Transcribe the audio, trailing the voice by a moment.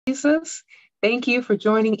Jesus. Thank you for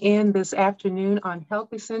joining in this afternoon on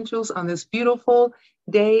Health Essentials on this beautiful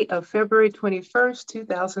day of February 21st,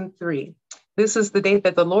 2003. This is the day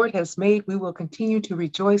that the Lord has made. We will continue to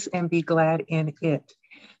rejoice and be glad in it.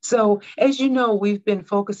 So, as you know, we've been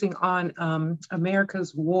focusing on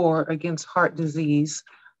America's war against heart disease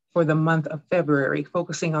for the month of February,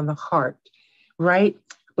 focusing on the heart, right?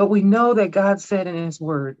 But we know that God said in His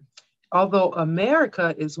Word, although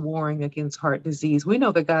America is warring against heart disease, we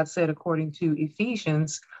know that God said, according to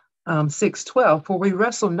Ephesians 6:12, for we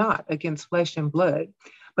wrestle not against flesh and blood,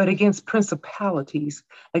 but against principalities,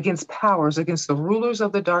 against powers, against the rulers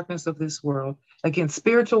of the darkness of this world, against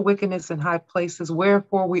spiritual wickedness in high places.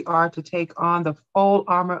 Wherefore we are to take on the full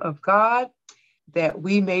armor of God, that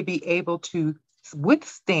we may be able to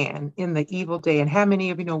withstand in the evil day. And how many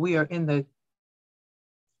of you know we are in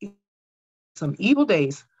some evil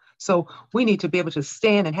days? So we need to be able to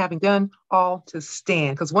stand, and having done all, to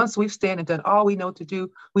stand. Because once we've stand and done all we know to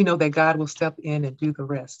do, we know that God will step in and do the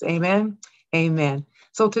rest. Amen. Amen.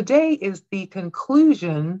 So today is the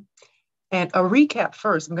conclusion and a recap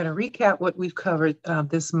first. I'm going to recap what we've covered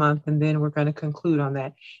this month, and then we're going to conclude on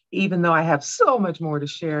that. Even though I have so much more to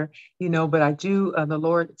share, but I do, the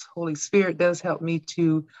Lord's Holy Spirit does help me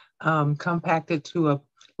to compact it to a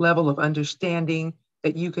level of understanding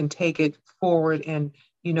that you can take it forward, and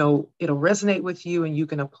it'll resonate with you, and you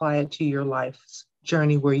can apply it to your life's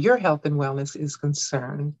journey where your health and wellness is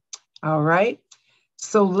concerned. All right.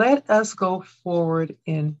 So let us go forward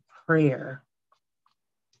in prayer.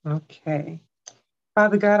 Okay.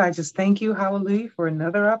 Father God, I just thank you, hallelujah, for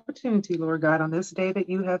another opportunity, Lord God, on this day that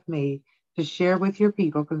you have made to share with your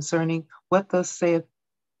people concerning what thus saith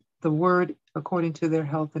the word according to their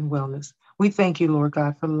health and wellness. We thank you, Lord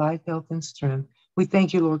God, for life, health, and strength. We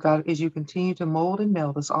thank you, Lord God, as you continue to mold and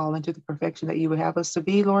meld us all into the perfection that you would have us to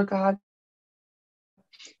be, Lord God,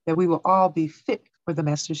 that we will all be fit for the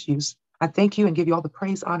Master's use. I thank you and give you all the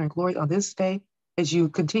praise, honor, and glory on this day as you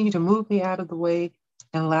continue to move me out of the way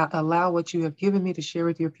and allow what you have given me to share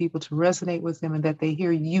with your people to resonate with them, and that they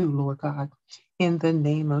hear you, Lord God, in the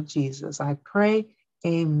name of Jesus. I pray,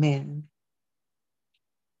 amen.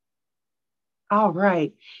 All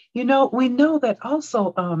right. We know that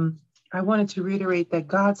also, I wanted to reiterate that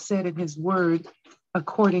God said in his word,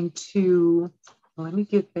 according to, let me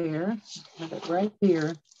get there, I have it right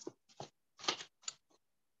here.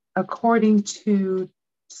 According to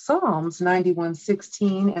Psalms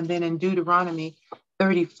 91:16, and then in Deuteronomy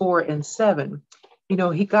 34:7,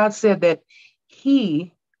 God said that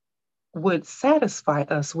he would satisfy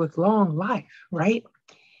us with long life, right?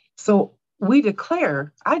 So I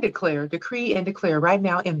declare, decree, and declare right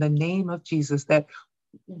now in the name of Jesus that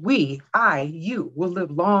you will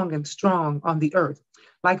live long and strong on the earth.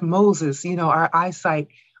 Like Moses, our eyesight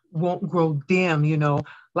won't grow dim,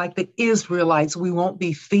 like the Israelites, we won't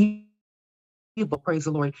be feeble, praise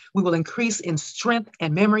the Lord. We will increase in strength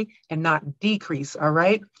and memory and not decrease, all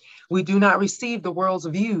right? We do not receive the world's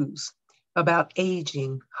views about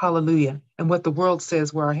aging, hallelujah, and what the world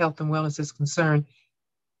says where our health and wellness is concerned.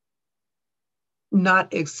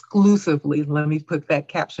 Not exclusively, let me put that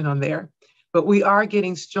caption on there, but we are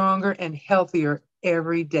getting stronger and healthier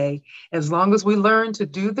every day. As long as we learn to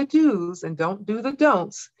do the do's and don't do the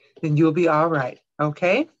don'ts, then you'll be all right,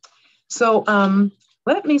 okay? So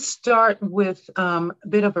let me start with a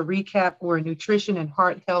bit of a recap where nutrition and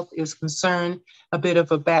heart health is concerned, a bit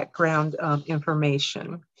of a background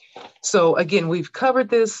information. So again, we've covered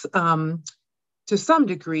this to some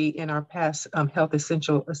degree in our past health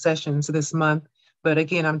essential sessions this month. But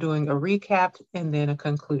again, I'm doing a recap and then a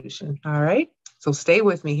conclusion. All right. So stay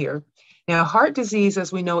with me here. Now, heart disease,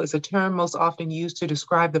 as we know, is a term most often used to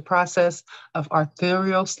describe the process of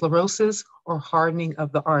arteriosclerosis or hardening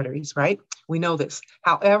of the arteries, right? We know this.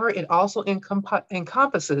 However, it also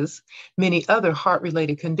encompasses many other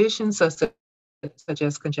heart-related conditions, such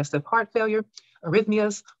as congestive heart failure,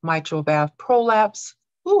 arrhythmias, mitral valve prolapse,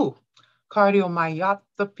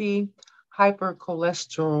 cardiomyopathy,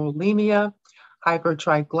 hypercholesterolemia,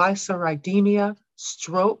 hypertriglyceridemia,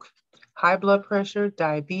 stroke, high blood pressure,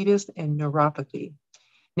 diabetes, and neuropathy.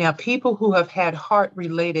 Now, people who have had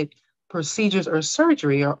heart-related procedures or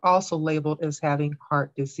surgery are also labeled as having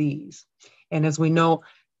heart disease. And as we know,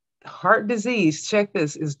 heart disease, check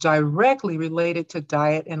this, is directly related to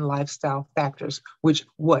diet and lifestyle factors, which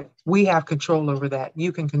we have control over that.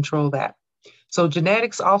 You can control that. So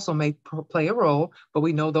genetics also may play a role, but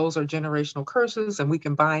we know those are generational curses and we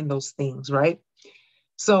can bind those things, right?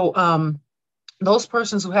 So those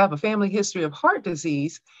persons who have a family history of heart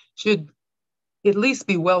disease should at least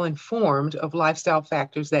be well informed of lifestyle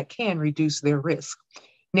factors that can reduce their risk.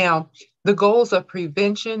 Now, The goals of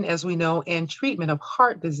prevention, as we know, and treatment of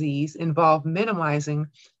heart disease involve minimizing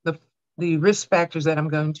the risk factors that I'm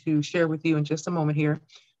going to share with you in just a moment here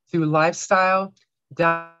through lifestyle,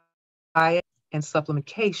 diet, and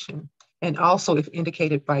supplementation, and also, if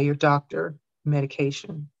indicated by your doctor,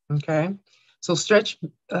 medication. Okay. So stress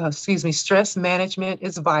management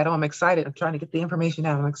is vital. I'm excited. I'm trying to get the information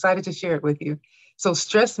out. I'm excited to share it with you. So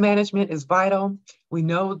stress management is vital. We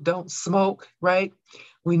know don't smoke, right?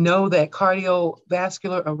 We know that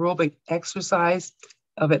cardiovascular aerobic exercise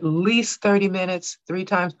of at least 30 minutes, 3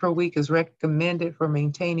 times per week is recommended for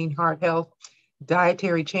maintaining heart health.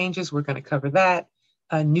 Dietary changes, we're going to cover that.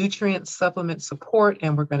 Nutrient supplement support,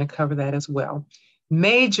 and we're going to cover that as well.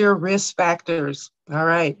 Major risk factors, all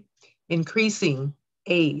right. Increasing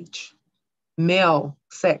age, male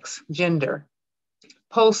sex, gender,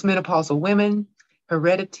 postmenopausal women,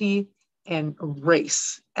 heredity, and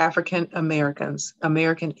race. African Americans,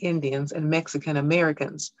 American Indians, and Mexican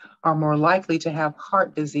Americans are more likely to have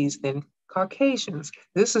heart disease than Caucasians.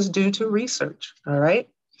 This is due to research, all right?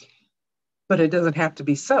 But it doesn't have to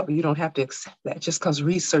be so. You don't have to accept that. Just because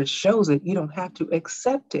research shows it, you don't have to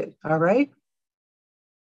accept it, all right?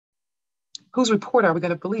 Whose report are we going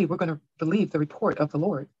to believe? We're going to believe the report of the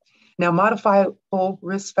Lord. Now, modifiable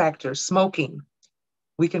risk factors, smoking.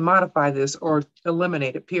 We can modify this or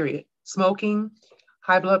eliminate it, period. Smoking,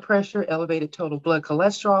 high blood pressure, elevated total blood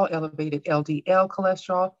cholesterol, elevated LDL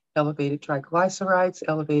cholesterol, elevated triglycerides,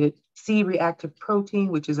 elevated C-reactive protein,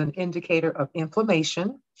 which is an indicator of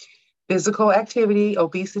inflammation, physical activity,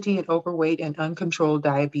 obesity and overweight, and uncontrolled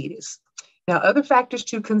diabetes. Now, other factors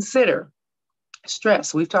to consider: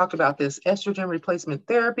 stress, we've talked about this, estrogen replacement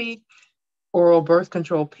therapy, oral birth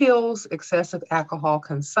control pills, excessive alcohol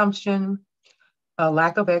consumption,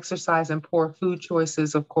 lack of exercise, and poor food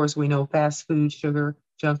choices. Of course, we know fast food, sugar,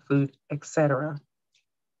 junk food, etc.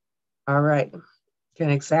 All right, can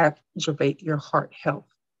exacerbate your heart health,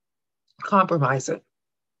 compromise it,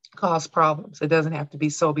 cause problems. It doesn't have to be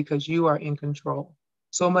so because you are in control.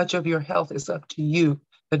 So much of your health is up to you.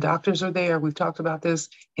 The doctors are there. We've talked about this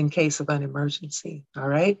in case of an emergency. All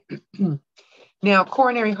right. Now,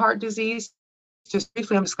 coronary heart disease, just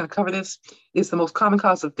briefly, I'm just going to cover this, is the most common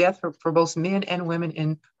cause of death for both men and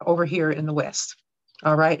women over here in the West.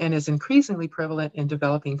 All right. And is increasingly prevalent in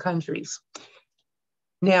developing countries.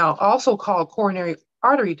 Now, also called coronary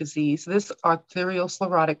artery disease, this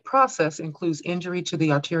arteriosclerotic process includes injury to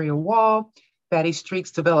the arterial wall. Fatty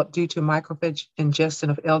streaks develop due to macrophage ingestion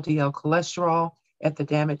of LDL cholesterol at the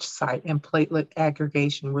damaged site, and platelet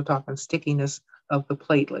aggregation. We're talking stickiness of the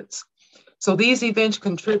platelets. So these events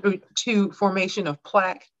contribute to formation of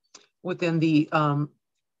plaque within the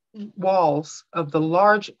walls of the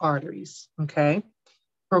large arteries, okay?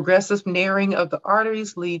 Progressive narrowing of the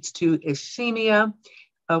arteries leads to ischemia,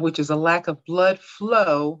 which is a lack of blood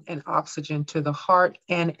flow and oxygen to the heart,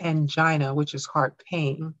 and angina, which is heart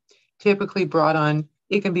pain. Typically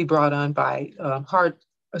it can be brought on by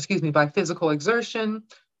by physical exertion,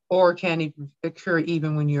 or can occur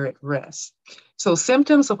even when you're at rest. So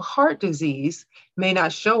symptoms of heart disease may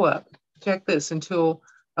not show up, check this, until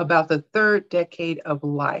about the 3rd decade of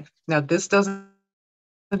life. Now, this doesn't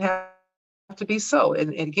have to be so.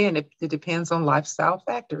 And again, it depends on lifestyle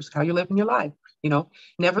factors, how you're living your life.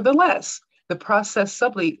 Nevertheless, the process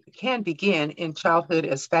subtly can begin in childhood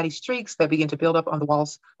as fatty streaks that begin to build up on the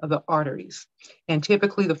walls of the arteries. And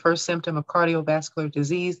typically, the first symptom of cardiovascular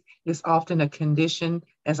disease is often a condition,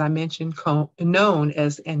 as I mentioned, known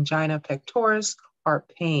as angina pectoris,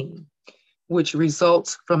 heart pain, which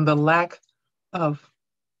results from the lack of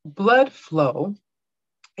blood flow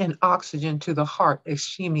and oxygen to the heart.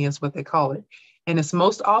 Ischemia is what they call it. And it's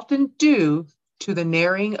most often due to the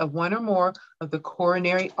narrowing of one or more of the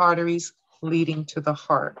coronary arteries leading to the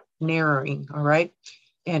heart, narrowing, all right?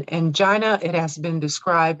 And angina, it has been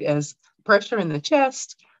described as pressure in the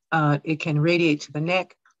chest. It can radiate to the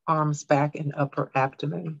neck, arms, back, and upper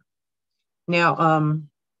abdomen. Now,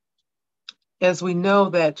 as we know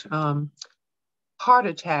that heart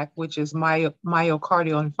attack, which is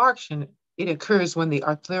myocardial infarction, it occurs when the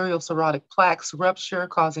arteriosclerotic plaques rupture,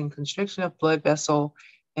 causing constriction of blood vessel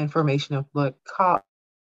and formation of blood clots,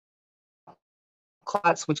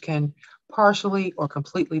 which can partially or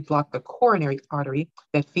completely block the coronary artery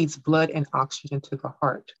that feeds blood and oxygen to the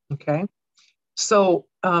heart, okay? So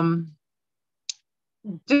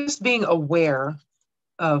just being aware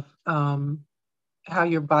of how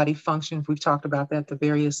your body functions, we've talked about that, the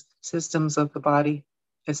various systems of the body,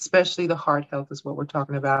 especially the heart health is what we're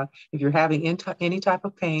talking about. If you're having any type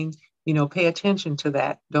of pain, pay attention to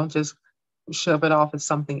that. Don't just shove it off as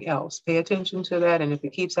something else. Pay attention to that, and if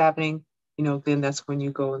it keeps happening, then that's when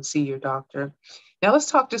you go and see your doctor. Now let's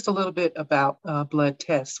talk just a little bit about blood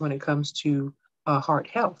tests when it comes to heart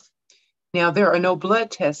health. Now, there are no blood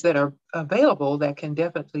tests that are available that can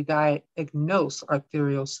definitely diagnose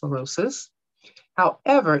arteriosclerosis.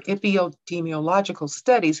 However, epidemiological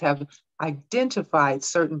studies have identified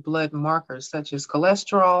certain blood markers such as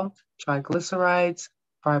cholesterol, triglycerides,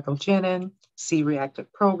 fibrogenin,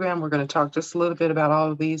 C-reactive program. We're going to talk just a little bit about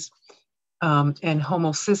all of these, and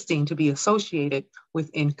homocysteine to be associated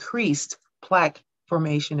with increased plaque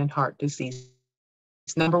formation and heart disease.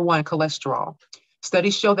 Number one, cholesterol.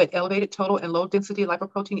 Studies show that elevated total and low density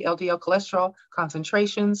lipoprotein LDL cholesterol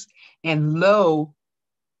concentrations and low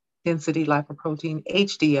density lipoprotein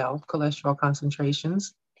HDL cholesterol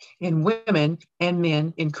concentrations in women and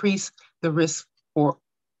men increase the risk for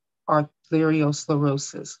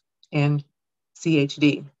arteriosclerosis and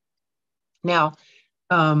CHD. Now,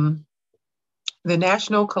 the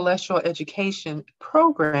National Cholesterol Education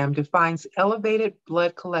Program defines elevated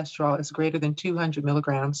blood cholesterol as greater than 200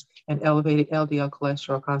 milligrams and elevated LDL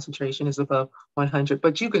cholesterol concentration is above 100.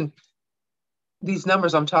 But these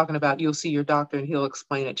numbers I'm talking about, you'll see your doctor and he'll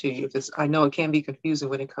explain it to you. I know it can be confusing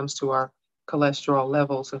when it comes to our cholesterol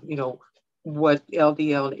levels of, what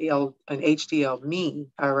LDL and HDL mean,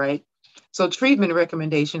 all right? So treatment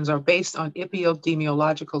recommendations are based on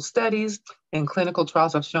epidemiological studies, and clinical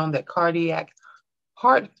trials have shown that cardiac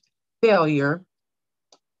heart failure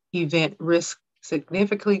event risk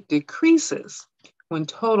significantly decreases when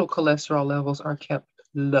total cholesterol levels are kept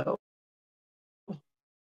low.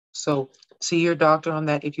 So see your doctor on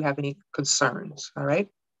that if you have any concerns, all right?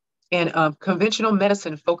 And conventional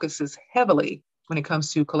medicine focuses heavily when it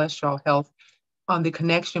comes to cholesterol health on the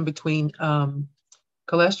connection between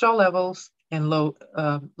cholesterol levels and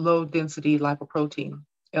low density lipoprotein,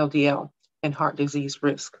 LDL, and heart disease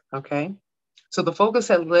risk, okay? So the focus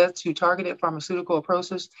has led to targeted pharmaceutical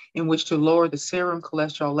approaches in which to lower the serum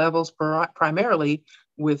cholesterol levels, primarily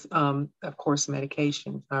with, of course,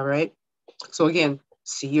 medication, all right? So again,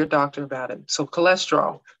 see your doctor about it. So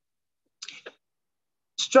cholesterol.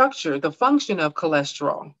 Structure, the function of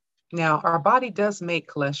cholesterol. Now, our body does make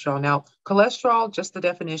cholesterol. Now, cholesterol, just the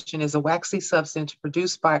definition, is a waxy substance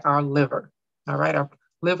produced by our liver, all right? Our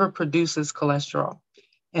liver produces cholesterol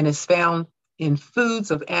and is found in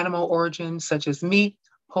foods of animal origin, such as meat,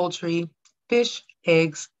 poultry, fish,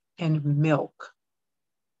 eggs, and milk.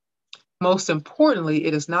 Most importantly,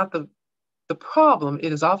 it is not the problem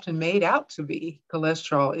it is often made out to be.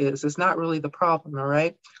 Cholesterol is. It's not really the problem, all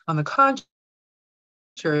right? On the contrary,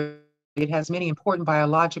 it has many important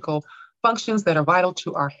biological functions that are vital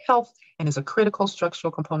to our health and is a critical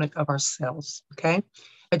structural component of our cells, okay?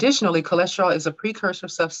 Additionally, cholesterol is a precursor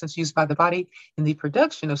substance used by the body in the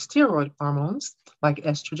production of steroid hormones like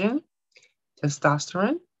estrogen,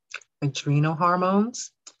 testosterone, adrenal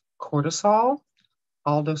hormones, cortisol,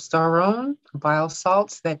 aldosterone, bile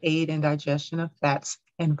salts that aid in digestion of fats,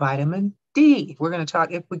 and vitamin D. We're going to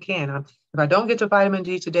talk, if we can. If I don't get to vitamin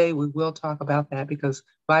D today, we will talk about that because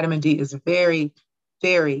vitamin D is very,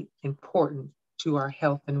 very important to our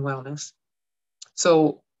health and wellness.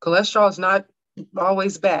 So cholesterol is not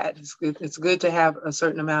always bad. It's good to have a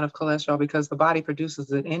certain amount of cholesterol because the body produces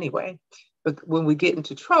it anyway. But when we get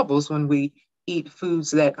into troubles, when we eat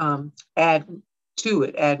foods that add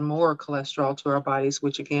more cholesterol to our bodies,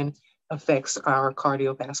 which again affects our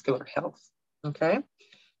cardiovascular health, okay?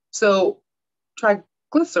 So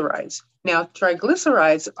triglycerides. Now,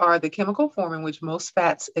 triglycerides are the chemical form in which most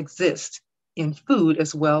fats exist in food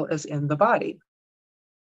as well as in the body.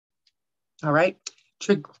 All right.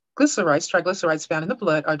 Triglycerides found in the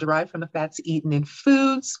blood are derived from the fats eaten in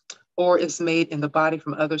foods or is made in the body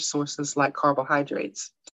from other sources like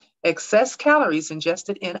carbohydrates. Excess calories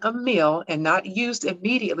ingested in a meal and not used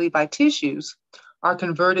immediately by tissues are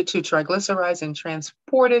converted to triglycerides and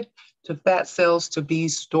transported to fat cells to be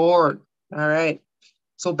stored. All right.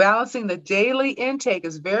 So balancing the daily intake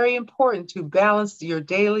is very important to balance your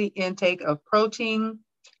daily intake of protein,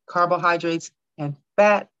 carbohydrates, and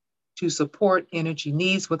fat to support energy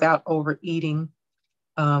needs without overeating.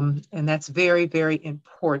 And that's very, very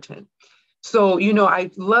important. So, I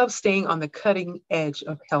love staying on the cutting edge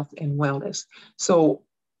of health and wellness. So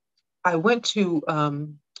I went to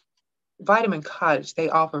Vitamin Cottage. They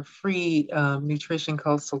offer free nutrition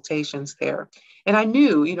consultations there. And I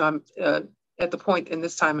knew, I'm at the point in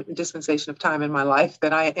this time, dispensation of time in my life,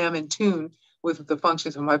 that I am in tune with the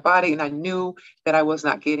functions of my body. And I knew that I was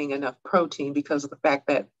not getting enough protein because of the fact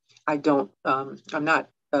that I'm not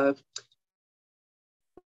a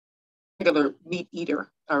regular meat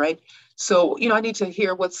eater. All right. So, I need to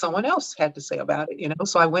hear what someone else had to say about it.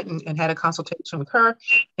 So I went and had a consultation with her.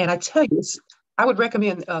 And I tell you, I would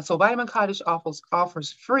recommend, so Vitamin Cottage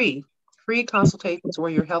offers free consultations where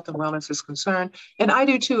your health and wellness is concerned. And I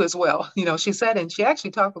do too as well. She said, and she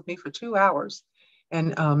actually talked with me for 2 hours.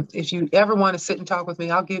 And if you ever want to sit and talk with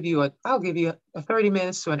me, I'll give you a 30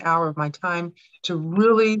 minutes to an hour of my time to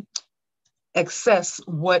really assess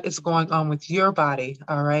what is going on with your body,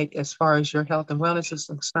 all right, as far as your health and wellness is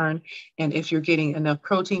concerned, and if you're getting enough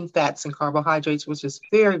protein, fats, and carbohydrates, which is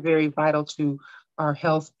very, very vital to our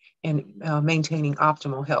health and maintaining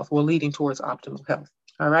optimal health, well, leading towards optimal health.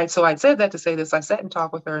 All right, so I said that to say this. I sat and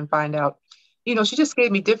talked with her and find out, she just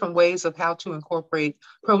gave me different ways of how to incorporate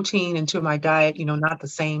protein into my diet, not the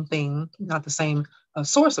same thing, not the same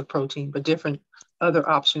source of protein, but different other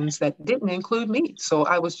options that didn't include meat. So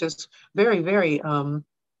I was just very, very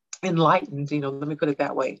enlightened, let me put it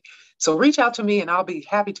that way. So reach out to me and I'll be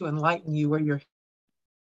happy to enlighten you where your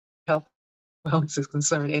health wellness is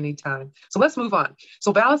concerned anytime. So let's move on.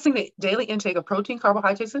 So balancing the daily intake of protein,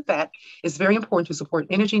 carbohydrates, and fat is very important to support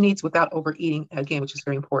energy needs without overeating, again, which is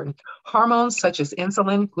very important. Hormones such as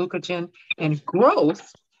insulin, glucagon, and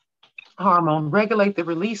growth hormone regulate the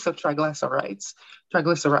release of triglycerides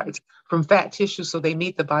from fat tissue so they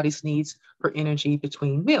meet the body's needs for energy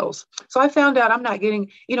between meals. So I found out I'm not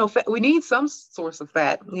getting, fat, we need some source of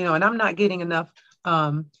fat, and I'm not getting enough,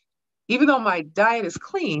 even though my diet is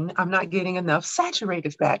clean, I'm not getting enough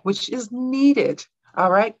saturated fat, which is needed.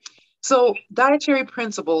 All right. So dietary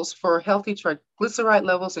principles for healthy triglyceride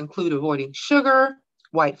levels include avoiding sugar,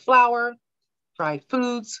 white flour, fried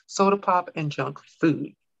foods, soda pop, and junk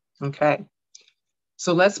food. Okay,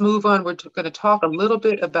 so let's move on. We're going to talk a little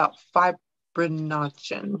bit about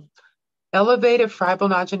fibrinogen. Elevated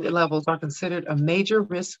fibrinogen levels are considered a major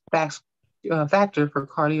risk factor for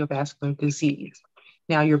cardiovascular disease.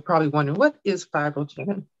 Now, you're probably wondering, what is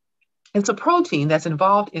fibrinogen? It's a protein that's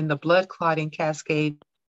involved in the blood clotting cascade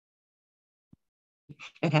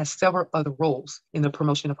and has several other roles in the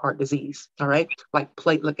promotion of heart disease, all right? Like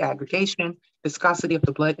platelet aggregation, viscosity of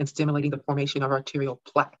the blood, and stimulating the formation of arterial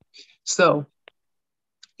plaque. So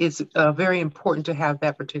it's very important to have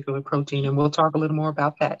that particular protein, and we'll talk a little more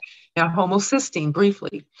about that. Now, homocysteine,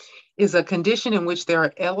 briefly, is a condition in which there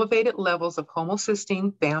are elevated levels of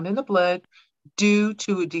homocysteine found in the blood due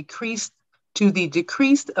to the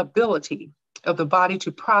decreased ability of the body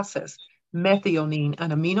to process methionine,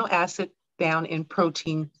 an amino acid found in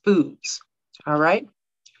protein foods. All right.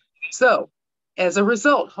 So as a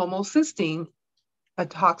result, homocysteine, a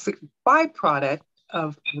toxic byproduct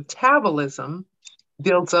of metabolism,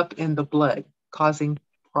 builds up in the blood, causing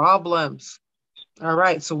problems. All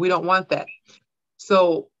right. So we don't want that.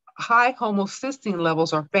 So high homocysteine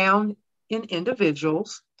levels are found in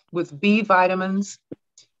individuals with B vitamins,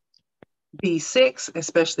 B6,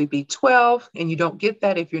 especially B12, and you don't get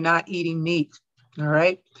that if you're not eating meat. All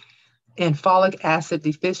right. And folic acid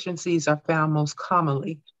deficiencies are found most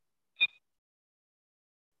commonly.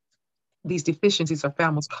 These deficiencies are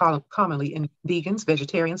found most commonly in vegans,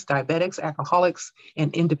 vegetarians, diabetics, alcoholics,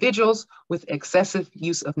 and individuals with excessive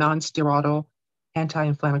use of non-steroidal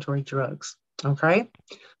anti-inflammatory drugs. Okay,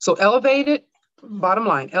 so bottom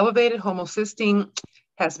line, elevated homocysteine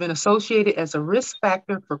has been associated as a risk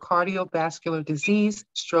factor for cardiovascular disease,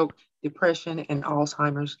 stroke, depression, and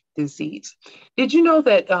Alzheimer's disease. Did you know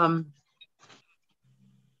that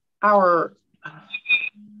our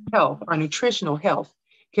health, our nutritional health,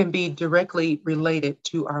 can be directly related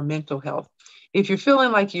to our mental health? If you're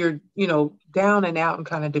feeling like you're, down and out and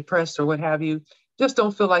kind of depressed or what have you, just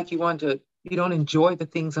don't feel like you don't enjoy the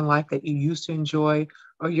things in life that you used to enjoy,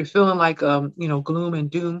 or you're feeling like, gloom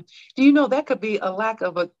and doom. Do you know that could be a lack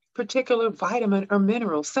of a particular vitamin or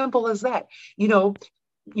mineral? Simple as that.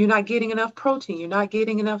 You're not getting enough protein, you're not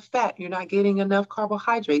getting enough fat, you're not getting enough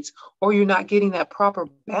carbohydrates, or you're not getting that proper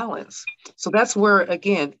balance. So that's where,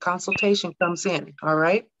 again, consultation comes in, all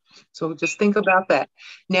right? So just think about that.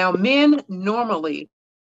 Now, men normally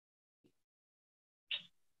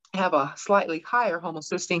have a slightly higher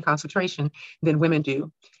homocysteine concentration than women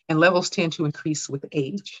do, and levels tend to increase with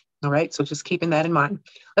age. All right, so just keeping that in mind.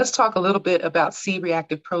 Let's talk a little bit about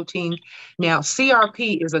C-reactive protein. Now,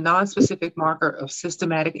 CRP is a non-specific marker of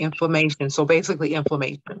systematic inflammation, so basically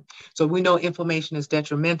inflammation. So we know inflammation is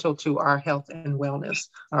detrimental to our health and wellness,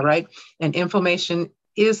 all right? And inflammation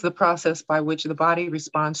is the process by which the body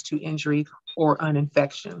responds to injury or an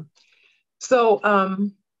infection. So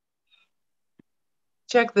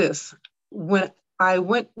check this. When I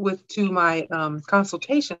went to my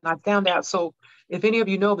consultation, I found out, so if any of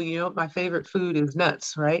you know me, my favorite food is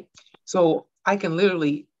nuts, right? So I can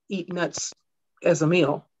literally eat nuts as a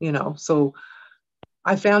meal, So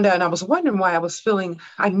I found out, and I was wondering why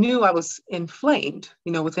I knew I was inflamed,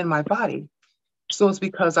 within my body. So it's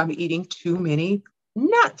because I'm eating too many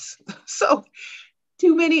nuts. So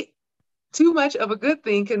too many, too much of a good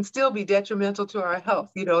thing can still be detrimental to our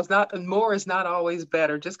health. It's not, more is not always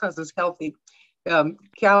better just because it's healthy.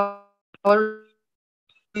 Calories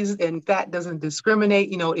and fat doesn't discriminate.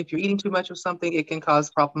 If you're eating too much of something, it can cause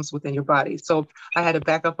problems within your body. So I had to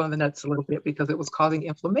back up on the nuts a little bit because it was causing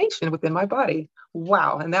inflammation within my body.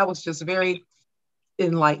 Wow. And that was just very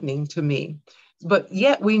enlightening to me. But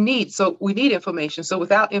yet we need inflammation. So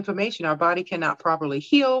without inflammation, our body cannot properly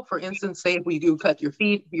heal. For instance, say if we do cut your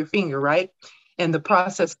finger, right? And the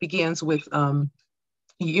process begins with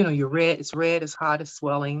you're red, it's hot, it's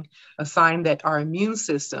swelling, a sign that our immune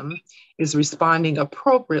system is responding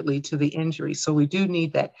appropriately to the injury. So we do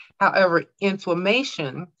need that. However,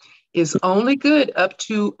 inflammation is only good up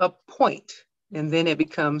to a point, and then it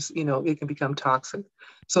becomes, it can become toxic.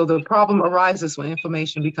 So the problem arises when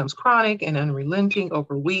inflammation becomes chronic and unrelenting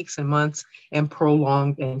over weeks and months and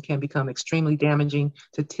prolonged, and can become extremely damaging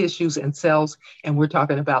to tissues and cells. And we're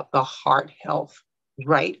talking about the heart health,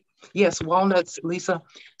 right? Yes, walnuts, Lisa,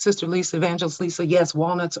 Sister Lisa, Evangelist Lisa. Yes,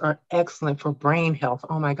 walnuts are excellent for brain health.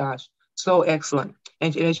 Oh my gosh, so excellent.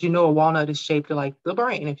 And as you know, a walnut is shaped like the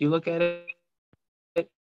brain. If you look at it,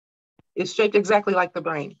 it's shaped exactly like the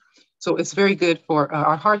brain. So it's very good for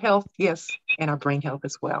our heart health, yes, and our brain health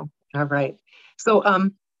as well. All right.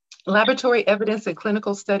 So laboratory evidence and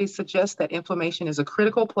clinical studies suggest that inflammation is a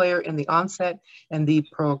critical player in the onset and the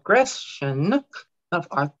progression of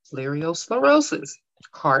arteriosclerosis,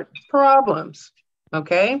 heart problems.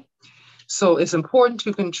 Okay. So it's important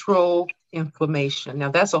to control inflammation. Now,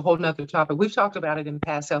 that's a whole nother topic. We've talked about it in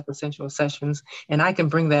past Health Essential sessions, and I can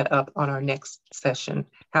bring that up on our next session,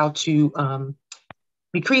 how to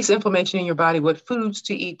decrease inflammation in your body, what foods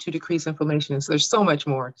to eat to decrease inflammation. So there's so much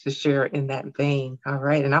more to share in that vein. All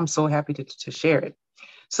right. And I'm so happy to share it.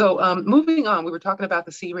 So moving on, we were talking about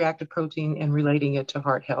the C-reactive protein and relating it to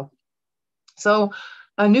heart health. So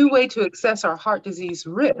a new way to assess our heart disease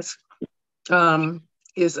risk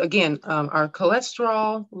is, again, our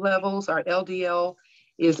cholesterol levels. Our LDL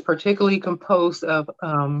is particularly composed of,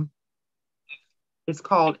 it's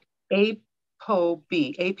called ApoB.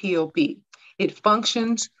 It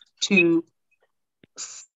functions to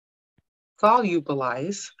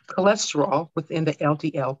solubilize cholesterol within the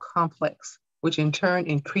LDL complex, which in turn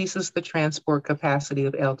increases the transport capacity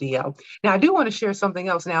of LDL. Now, I do want to share something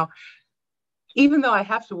else. Now, even though I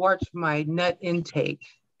have to watch my nut intake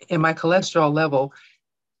and my cholesterol level,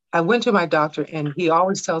 I went to my doctor and he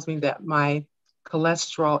always tells me that my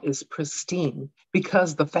cholesterol is pristine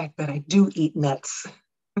because the fact that I do eat nuts.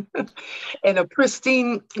 And a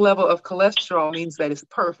pristine level of cholesterol means that it's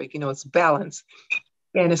perfect, it's balanced.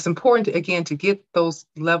 And it's important, again, to get those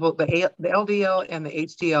level, the LDL and the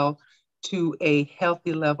HDL to a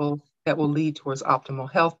healthy level that will lead towards optimal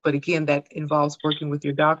health. But again, that involves working with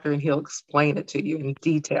your doctor and he'll explain it to you in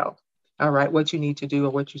detail. All right, what you need to do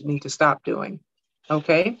or what you need to stop doing.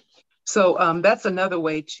 Okay. So that's another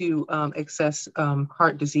way to assess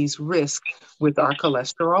heart disease risk with our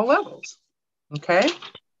cholesterol levels. Okay.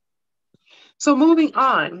 So moving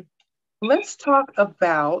on, let's talk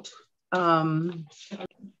about high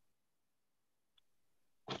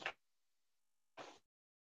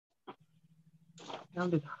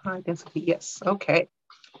density. Yes. Okay.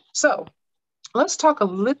 So let's talk a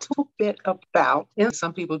little bit about, and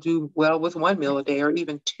some people do well with one meal a day or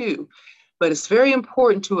even two, but it's very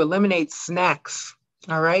important to eliminate snacks.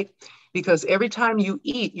 All right. Because every time you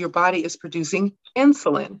eat, your body is producing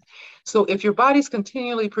insulin. So if your body's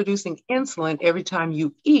continually producing insulin every time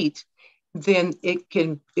you eat, then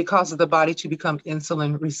it causes the body to become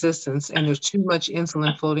insulin resistant, and there's too much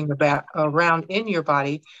insulin floating around in your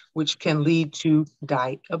body, which can lead to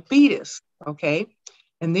diabetes. Okay.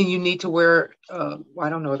 And then you need to wear, I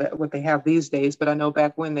don't know what they have these days, but I know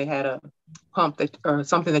back when they had a pump or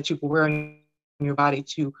something that you could wear in your body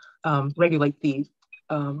to regulate the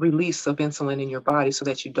release of insulin in your body so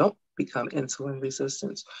that you don't become insulin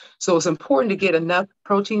resistant. So it's important to get enough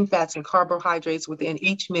protein, fats, and carbohydrates within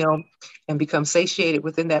each meal and become satiated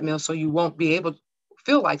within that meal so you won't be able to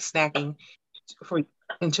feel like snacking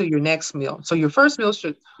until your next meal. So your first meal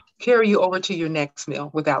should carry you over to your next meal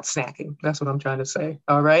without snacking. That's what I'm trying to say.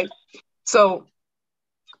 All right. So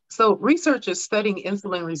researchers studying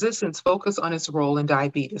insulin resistance focus on its role in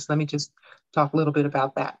diabetes. Let me just talk a little bit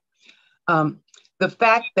about that. The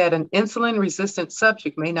fact that an insulin-resistant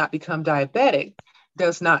subject may not become diabetic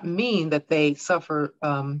does not mean that they suffer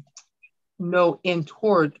no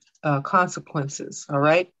untoward consequences, all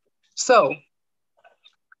right? So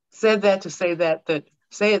Said that to say that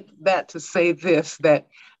to say this, that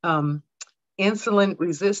um, insulin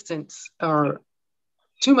resistance or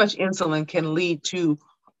too much insulin can lead to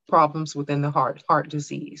problems within the heart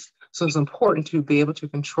disease. So it's important to be able to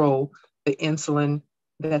control the insulin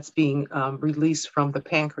that's being released from the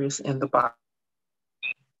pancreas in the body.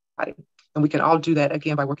 And we can all do that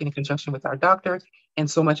again by working in conjunction with our doctor. And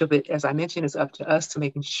so much of it, as I mentioned, is up to us to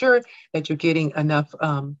making sure that you're getting enough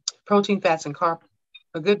protein, fats, and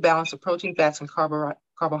a good balance of protein, fats, and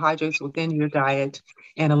carbohydrates within your diet,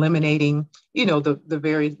 and eliminating,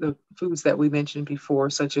 the foods that we mentioned before,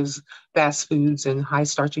 such as fast foods and high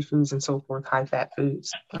starchy foods and so forth, high fat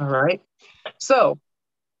foods. All right. So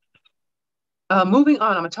moving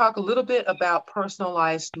on, I'm going to talk a little bit about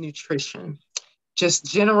personalized nutrition, just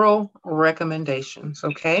general recommendations.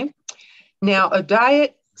 Okay. Now, a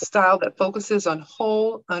diet style that focuses on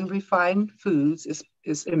whole, unrefined foods is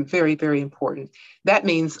very, very important. That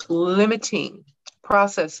means limiting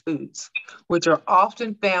processed foods, which are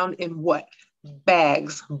often found in what?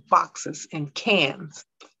 Bags, boxes, and cans.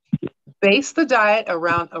 Base the diet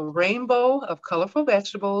around a rainbow of colorful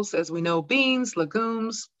vegetables, as we know, beans,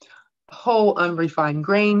 legumes, whole, unrefined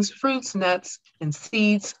grains, fruits, nuts, and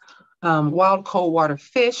seeds, wild cold water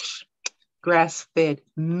fish, grass-fed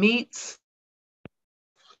meats.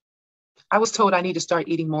 I was told I need to start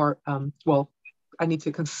eating more. I need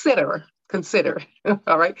to consider,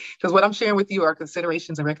 all right? Because what I'm sharing with you are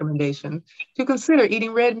considerations and recommendations to consider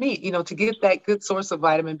eating red meat, to get that good source of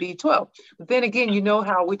vitamin B12. But then again,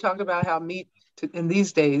 how we talked about how meat in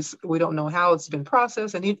these days, we don't know how it's been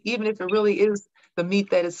processed. And even if it really is the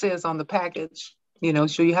meat that it says on the package,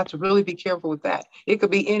 so you have to really be careful with that. It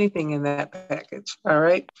could be anything in that package, all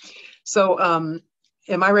right? So,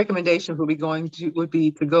 and my recommendations would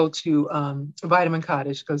be to go to Vitamin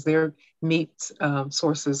Cottage, because their meat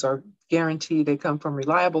sources are guaranteed. They come from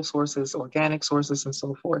reliable sources, organic sources, and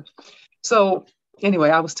so forth. So anyway,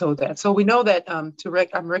 I was told that. So we know that I'm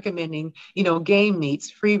recommending, game meats,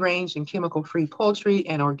 free range and chemical free poultry,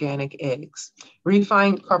 and organic eggs.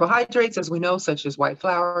 Refined carbohydrates, as we know, such as white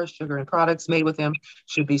flour, sugar, and products made with them,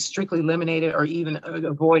 should be strictly eliminated or even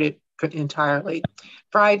avoided entirely.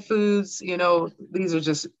 Fried foods, these are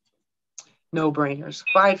just no-brainers.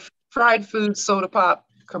 Fried foods, soda pop,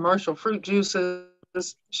 commercial fruit juices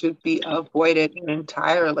should be avoided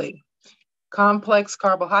entirely. Complex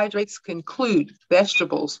carbohydrates include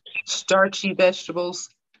vegetables, starchy vegetables,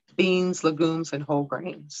 beans, legumes, and whole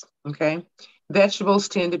grains. Okay. Vegetables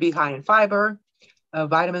tend to be high in fiber,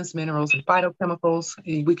 vitamins, minerals, and phytochemicals.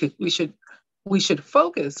 We should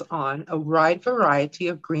focus on a wide variety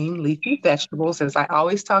of green leafy vegetables. As I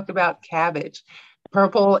always talk about, cabbage,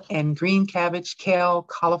 purple and green cabbage, kale,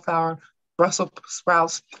 cauliflower, Brussels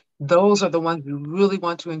sprouts. Those are the ones you really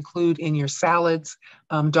want to include in your salads.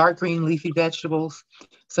 Dark green leafy vegetables,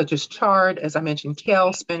 such as chard, as I mentioned,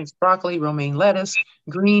 kale, spinach, broccoli, romaine lettuce,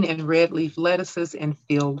 green and red leaf lettuces, and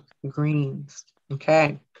field greens.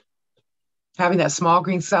 Okay. Having that small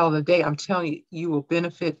green salad a day, I'm telling you, you will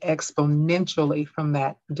benefit exponentially from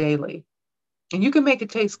that daily. And you can make it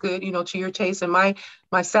taste good, to your taste. And my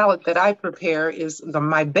salad that I prepare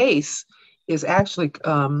my base is actually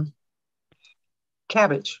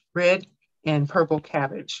cabbage, red and purple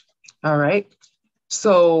cabbage. All right.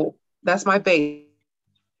 So that's my base.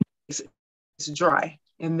 It's dry.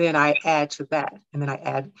 And then I add to that. And then I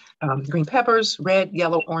add green peppers, red,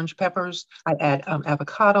 yellow, orange peppers. I add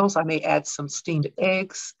avocados. I may add some steamed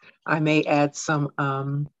eggs. I may add some,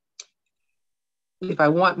 if I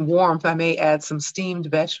want warmth, I may add some steamed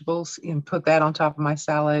vegetables and put that on top of my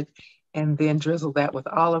salad, and then drizzle that with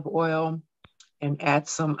olive oil and add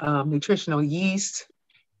some nutritional yeast.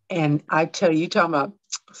 And I tell you, you're talking about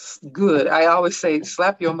good. I always say,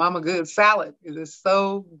 slap your mama good salad. It is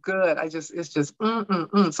so good. It's just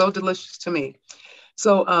so delicious to me.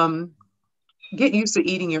 So get used to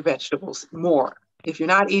eating your vegetables more. If you're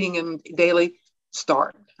not eating them daily,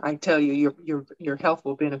 start. I tell you, your health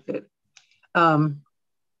will benefit.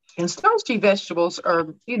 And starchy vegetables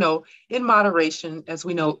are, in moderation, as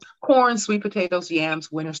we know, corn, sweet potatoes,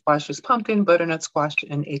 yams, winter squashes, pumpkin, butternut squash,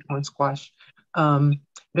 and acorn squash.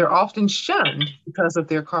 They're often shunned because of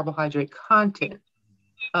their carbohydrate content.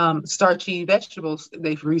 Starchy vegetables,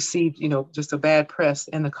 they've received, just a bad press,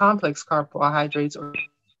 and the complex carbohydrates or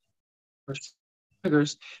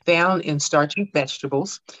sugars found in starchy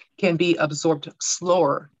vegetables can be absorbed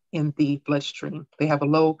slower in the bloodstream. They have a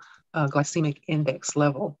low glycemic index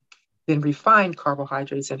level than refined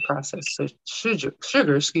carbohydrates and processed sugar,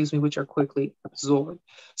 which are quickly absorbed.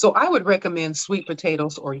 So I would recommend sweet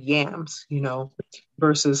potatoes or yams,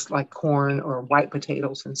 versus like corn or white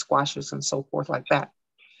potatoes and squashes and so forth like that.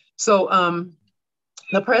 So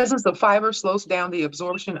the presence of fiber slows down the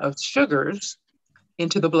absorption of sugars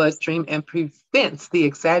into the bloodstream and prevents the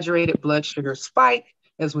exaggerated blood sugar spike,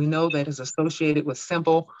 as we know that is associated with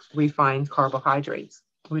simple refined carbohydrates.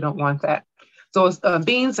 We don't want that. So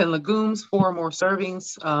beans and legumes, 4 or more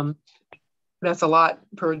servings. That's a lot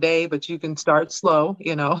per day, but you can start slow,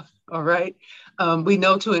 all right. We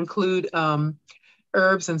know to include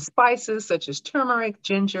herbs and spices such as turmeric,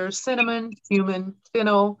 ginger, cinnamon, cumin,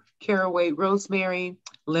 fennel, caraway, rosemary,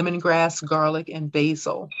 lemongrass, garlic, and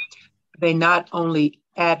basil. They not only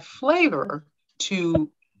add flavor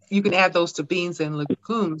to, you can add those to beans and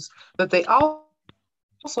legumes, but they also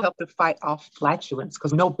help to fight off flatulence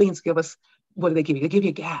because we know beans give us, what do they give you? They give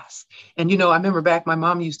you gas. And, I remember back, my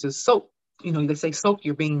mom used to soak, they say soak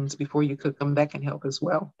your beans before you cook them. That can help as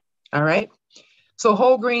well. All right. So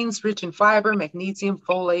whole grains rich in fiber, magnesium,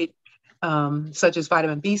 folate, such as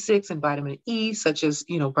vitamin B6 and vitamin E, such as,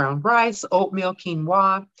 brown rice, oatmeal,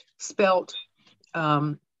 quinoa, spelt.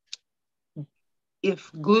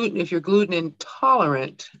 If you're gluten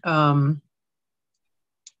intolerant,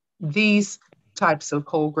 these types of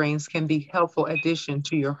whole grains can be helpful addition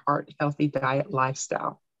to your heart healthy diet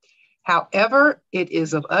lifestyle. However, it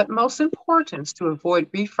is of utmost importance to avoid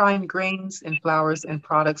refined grains and flours and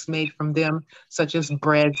products made from them, such as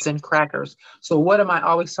breads and crackers. So what am I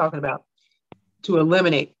always talking about? To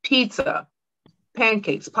eliminate pizza,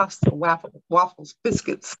 pancakes, pasta, waffles,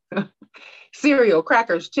 biscuits, cereal,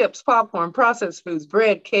 crackers, chips, popcorn, processed foods,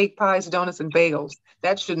 bread, cake, pies, donuts, and bagels.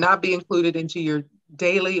 That should not be included into your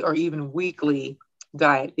daily or even weekly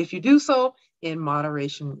diet. If you do so, in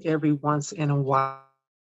moderation, every once in a while,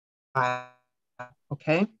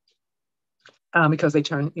 okay? Because they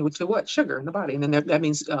turn into what? Sugar in the body. And then that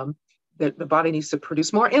means that the body needs to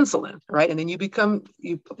produce more insulin, right? And then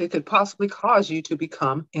it could possibly cause you to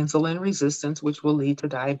become insulin resistant, which will lead to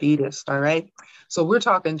diabetes, all right? So we're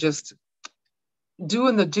talking just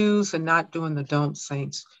doing the do's and not doing the don'ts,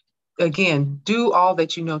 saints. Again, do all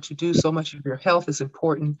that you know to do. So much of your health is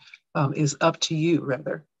important, is up to you,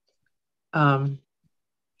 rather.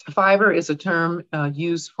 Fiber is a term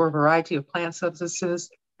used for a variety of plant substances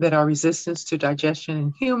that are resistant to digestion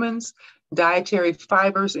in humans. Dietary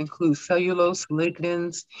fibers include cellulose,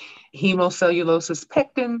 lignins, hemocelluloses,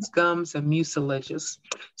 pectins, gums, and mucilages.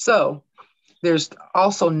 So there's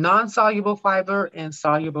also non-soluble fiber and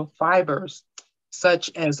soluble fibers, such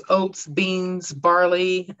as oats, beans,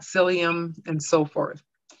 barley, psyllium, and so forth.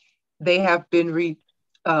 They have been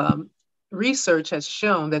research has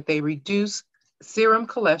shown that they reduce serum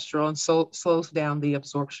cholesterol and slows down the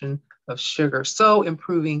absorption of sugar, so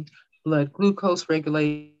improving blood glucose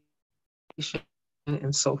regulation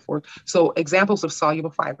and so forth. So examples of soluble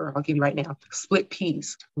fiber, I'll give you right now: split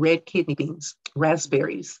peas, red kidney beans,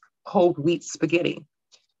 raspberries, whole wheat spaghetti,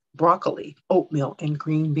 broccoli, oatmeal, and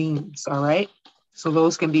green beans, all right? So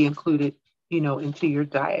those can be included, into your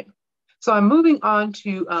diet. So I'm moving on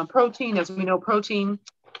to protein. As we know, protein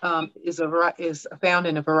is found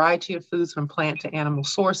in a variety of foods from plant to animal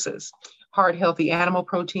sources. Heart healthy animal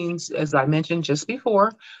proteins, as I mentioned just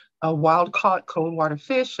before, wild caught cold water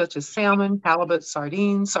fish such as salmon, halibut,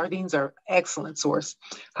 sardines. Sardines are excellent source.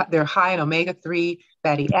 They're high in omega-3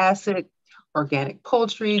 fatty acid, organic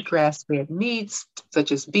poultry, grass-fed meats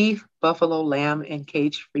such as beef, buffalo, lamb, and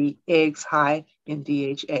cage-free eggs high in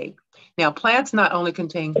DHA. Now, plants not only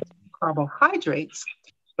contain carbohydrates,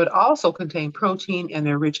 but also contain protein, and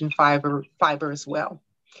they're rich in fiber as well.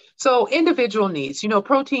 So individual needs,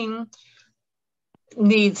 protein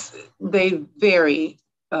needs, they vary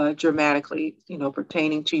dramatically,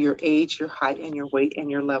 pertaining to your age, your height, and your weight, and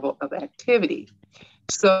your level of activity.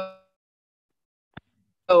 So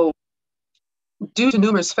due to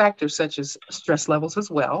numerous factors such as stress levels as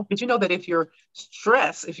well, did you know that if you're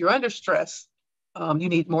under stress, you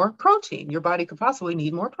need more protein? Your body could possibly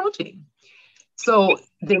need more protein. So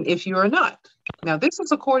then if you are not, now this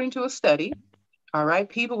is according to a study, all right,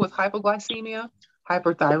 people with hypoglycemia,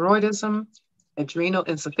 hyperthyroidism, adrenal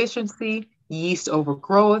insufficiency, yeast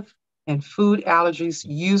overgrowth, and food allergies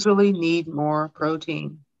usually need more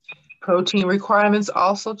protein. Protein requirements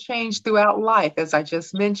also change throughout life, as I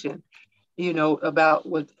just mentioned, about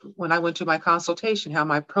when I went to my consultation, how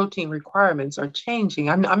my protein requirements are changing.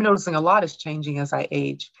 I'm noticing a lot is changing as I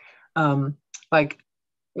age. Like,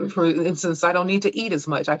 for instance, I don't need to eat as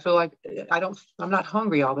much. I feel like I'm not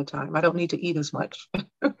hungry all the time. I don't need to eat as much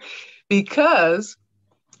because,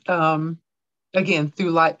 again,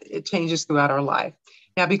 through life, it changes throughout our life.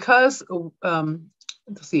 Now, because, let's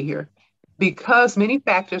see here, because many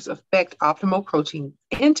factors affect optimal protein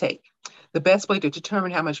intake, the best way to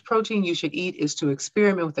determine how much protein you should eat is to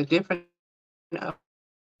experiment with a different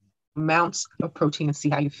amounts of protein and see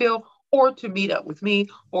how you feel, or to meet up with me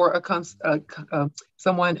or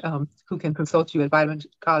someone who can consult you at Vitamin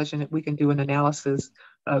College, and we can do an analysis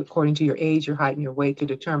according to your age, your height, and your weight to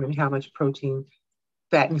determine how much protein,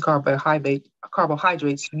 fat, and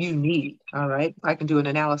carbohydrates you need. All right, I can do an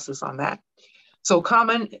analysis on that. So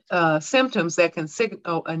common symptoms that can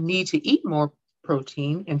signal a need to eat more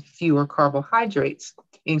protein and fewer carbohydrates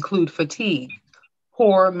include fatigue,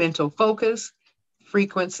 poor mental focus,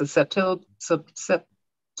 frequent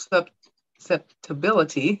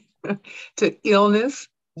susceptibility to illness,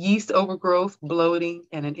 yeast overgrowth, bloating,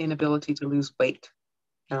 and an inability to lose weight.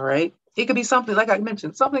 All right. It could be something, like I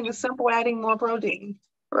mentioned, something as simple, adding more protein,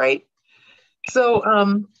 right?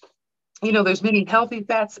 So, there's many healthy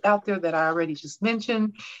fats out there that I already just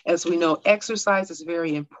mentioned. As we know, exercise is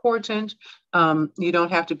very important. You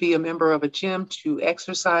don't have to be a member of a gym to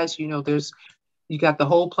exercise. You got the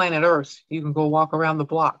whole planet Earth. You can go walk around the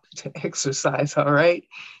block to exercise, all right,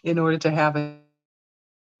 in order to have a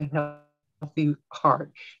healthy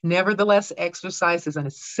heart. Nevertheless, exercise is an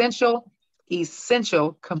essential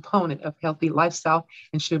component of healthy lifestyle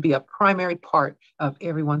and should be a primary part of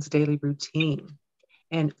everyone's daily routine.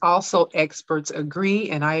 And also experts agree,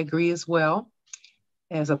 and I agree as well,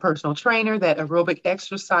 as a personal trainer, that aerobic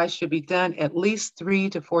exercise should be done at least 3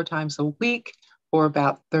 to 4 times a week for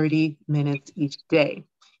about 30 minutes each day.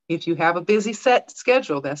 If you have a busy set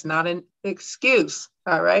schedule, that's not an excuse,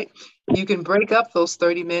 all right? You can break up those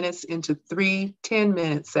 30 minutes into 3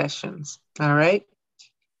 10-minute sessions, all right?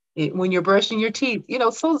 When you're brushing your teeth,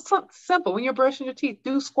 so simple. When you're brushing your teeth,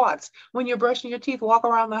 do squats. When you're brushing your teeth, walk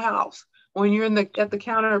around the house. When you're at the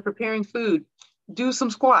counter preparing food, do some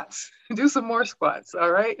squats, do some more squats, all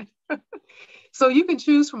right? So you can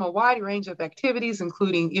choose from a wide range of activities,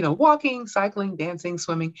 including, walking, cycling, dancing,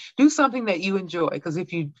 swimming. Do something that you enjoy, because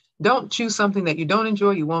if you don't choose something that you don't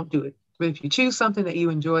enjoy, you won't do it. But if you choose something that you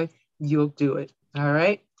enjoy, you'll do it, all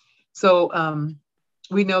right? So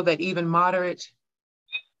we know that even moderate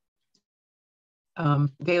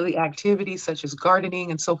daily activities such as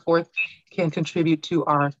gardening and so forth can contribute to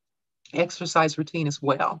our exercise routine as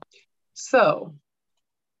well. So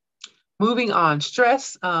moving on,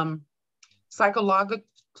 stress,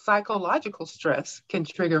 psychological stress can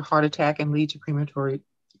trigger heart attack and lead to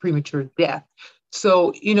premature death.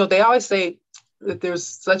 So, they always say that there's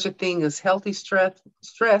such a thing as healthy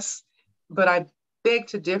stress, but I beg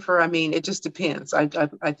to differ. I mean, it just depends. I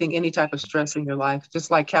think any type of stress in your life,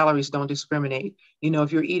 just like calories don't discriminate.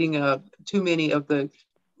 If you're eating too many of the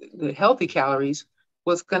healthy calories,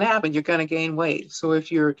 what's going to happen? You're going to gain weight. So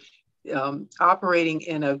if you're operating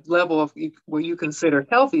in a level of where you consider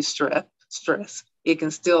healthy stress, it can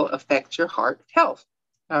still affect your heart health.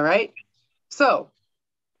 All right. So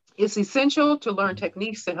it's essential to learn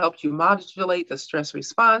techniques to help you modulate the stress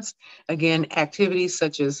response. Again, activities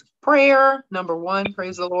such as prayer, number one,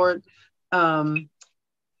 praise the Lord.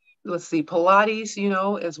 Let's see, Pilates,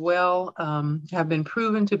 as well, have been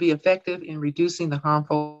proven to be effective in reducing the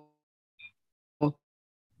harmful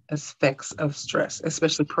effects of stress,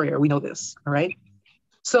 especially prayer. We know this, all right?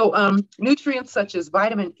 So nutrients such as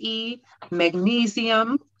vitamin E,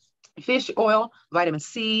 magnesium, fish oil, vitamin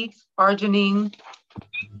C, arginine,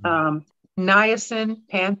 niacin,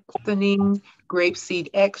 panthenine, grapeseed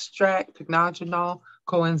extract, pycnogenol,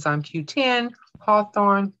 coenzyme Q10,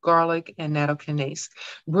 hawthorn, garlic, and nattokinase.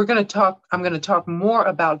 I'm going to talk more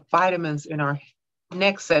about vitamins in our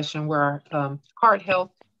next session, where our heart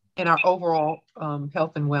health and our overall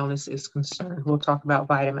health and wellness is concerned. We'll talk about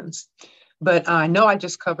vitamins. But I know I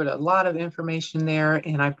just covered a lot of information there,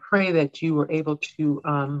 and I pray that you were able to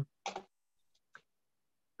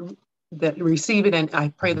receive it, and I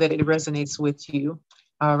pray that it resonates with you.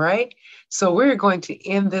 All right. So we're going to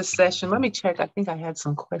end this session. Let me check. I think I had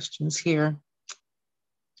some questions here.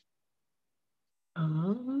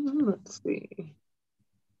 Let's see.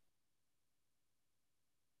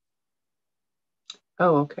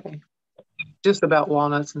 Oh, okay. Just about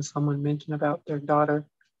walnuts, and someone mentioned about their daughter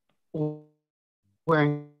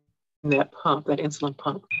wearing that insulin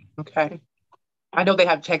pump. Okay. I know they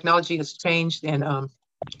have technology has changed, and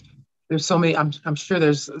there's so many. I'm sure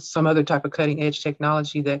there's some other type of cutting edge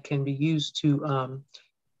technology that can be used to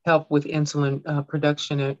help with insulin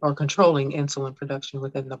production or controlling insulin production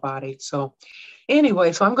within the body. So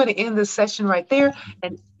anyway, so I'm going to end this session right there.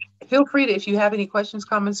 And feel free to, if you have any questions,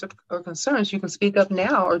 comments, or concerns, you can speak up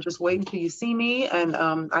now or just wait until you see me, and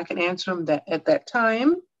I can answer them at that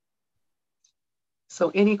time.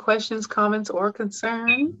 So any questions, comments, or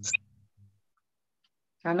concerns?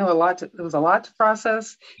 I know it was a lot to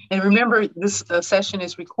process. And remember, this session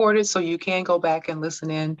is recorded, so you can go back and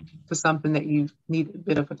listen in to something that you need a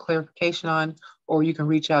bit of a clarification on, or you can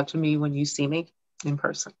reach out to me when you see me in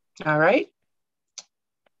person. All right.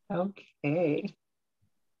 Okay.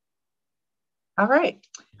 All right.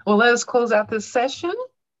 Well, let us close out this session.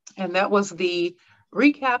 And that was the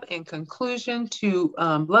recap and conclusion to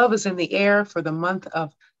Love is in the Air for the month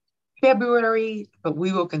of February, but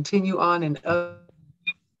we will continue on in other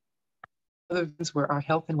events where our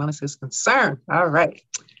health and wellness is concerned. All right.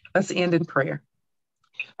 Let's end in prayer.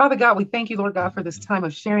 Father God, we thank you, Lord God, for this time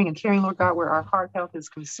of sharing and caring, Lord God, where our heart health is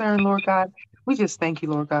concerned, Lord God. We just thank you,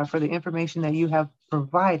 Lord God, for the information that you have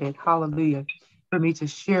provided, hallelujah, for me to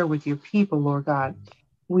share with your people, Lord God.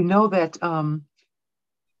 We know that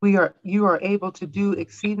you are able to do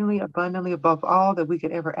exceedingly abundantly above all that we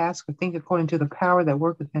could ever ask or think according to the power that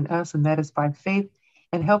worketh in us, and that is by faith.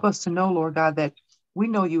 And help us to know, Lord God, that we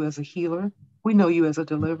know you as a healer. We know you as a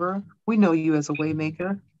deliverer. We know you as a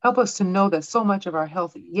waymaker. Help us to know that so much of our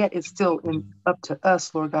health yet is still up to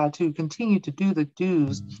us, Lord God, to continue to do the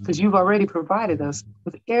dues, because you've already provided us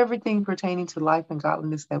with everything pertaining to life and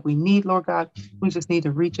godliness that we need, Lord God. We just need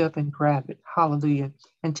to reach up and grab it. Hallelujah.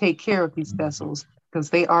 And take care of these vessels, because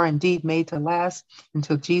they are indeed made to last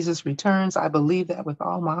until Jesus returns. I believe that with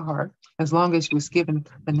all my heart, as long as it was given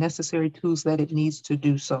the necessary tools that it needs to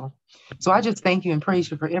do so. So I just thank you and praise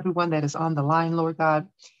you for everyone that is on the line, Lord God,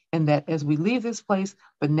 and that as we leave this place,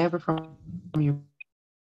 but never from your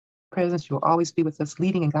presence, you'll always be with us,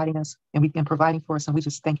 leading and guiding us and providing for us. And we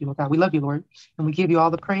just thank you, Lord God. We love you, Lord. And we give you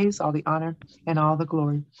all the praise, all the honor, and all the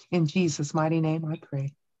glory. In Jesus' mighty name, I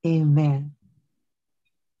pray. Amen.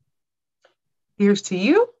 Here's to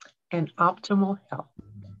you and optimal health.